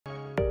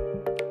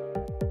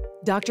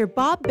Dr.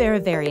 Bob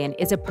Baravarian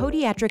is a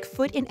podiatric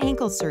foot and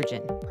ankle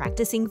surgeon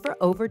practicing for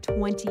over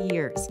 20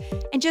 years.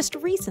 And just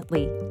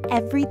recently,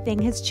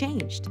 everything has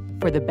changed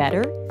for the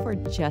better for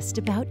just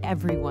about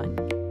everyone.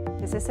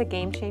 Is this a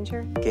game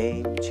changer?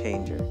 Game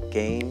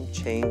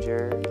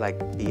changer,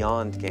 like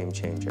beyond game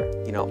changer.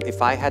 You know,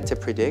 if I had to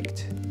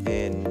predict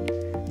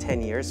in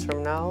 10 years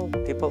from now,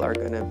 people are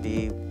gonna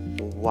be,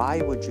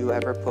 why would you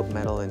ever put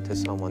metal into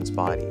someone's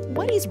body?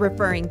 What he's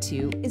referring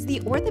to is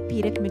the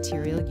orthopedic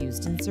material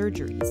used in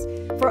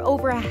surgeries. For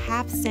over a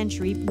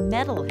half-century,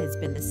 metal has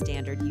been the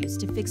standard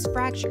used to fix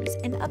fractures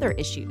and other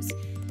issues.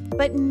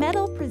 But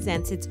metal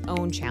presents its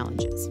own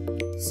challenges.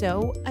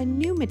 So, a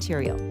new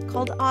material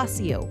called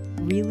Ossio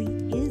really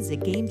is a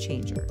game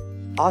changer.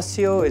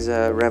 Ossio is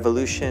a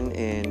revolution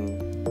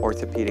in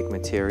orthopedic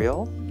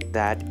material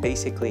that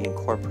basically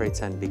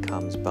incorporates and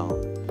becomes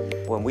bone.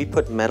 When we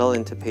put metal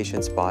into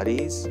patients'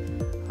 bodies,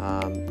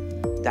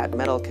 that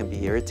metal can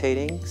be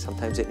irritating.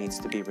 Sometimes it needs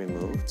to be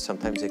removed.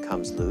 Sometimes it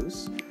comes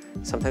loose.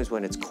 Sometimes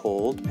when it's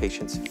cold,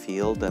 patients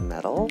feel the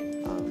metal.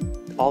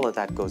 All of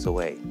that goes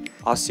away.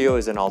 Ossio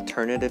is an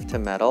alternative to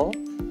metal,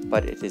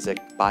 but it is a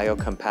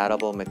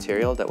biocompatible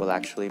material that will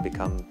actually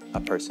become a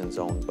person's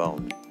own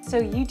bone. So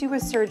you do a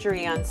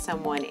surgery on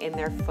someone in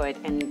their foot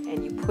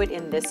and you put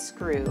in this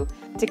screw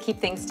to keep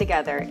things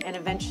together, and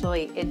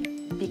eventually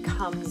it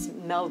becomes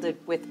melded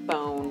with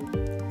bone.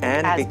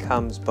 And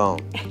becomes bone.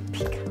 It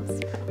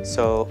becomes bone.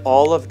 So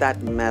all of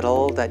that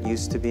metal that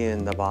used to be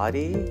in the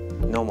body,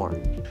 no more.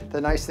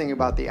 The nice thing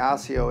about the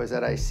Ossio is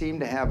that I seem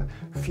to have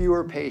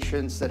fewer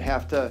patients that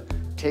have to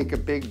take a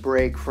big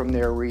break from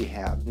their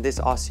rehab. This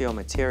Ossio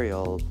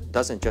material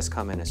doesn't just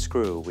come in a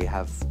screw. We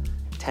have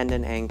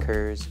tendon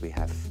anchors, we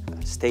have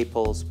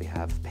staples, we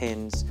have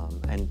pins,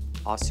 and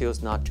Ossio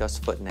is not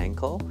just foot and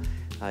ankle.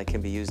 It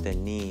can be used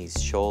in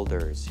knees,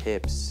 shoulders,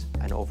 hips,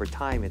 and over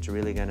time it's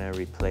really going to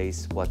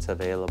replace what's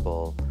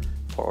available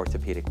for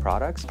orthopedic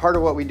products. Part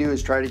of what we do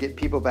is try to get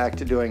people back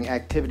to doing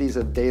activities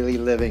of daily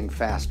living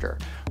faster,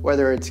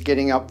 whether it's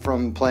getting up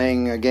from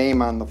playing a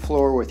game on the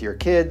floor with your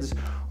kids,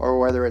 or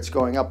whether it's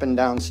going up and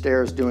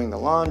downstairs doing the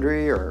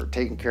laundry or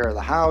taking care of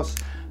the house.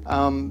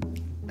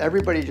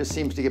 Everybody just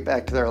seems to get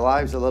back to their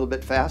lives a little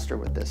bit faster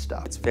with this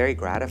stuff. It's very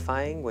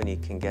gratifying when you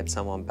can get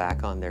someone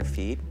back on their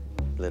feet,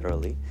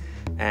 literally,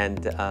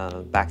 and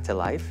back to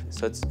life.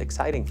 So it's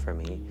exciting for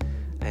me.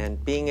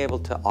 And being able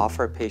to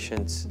offer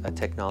patients a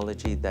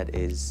technology that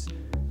is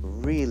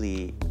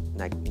really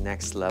like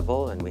next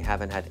level, and we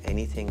haven't had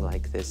anything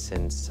like this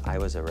since I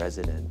was a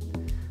resident,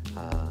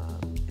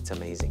 it's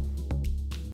amazing.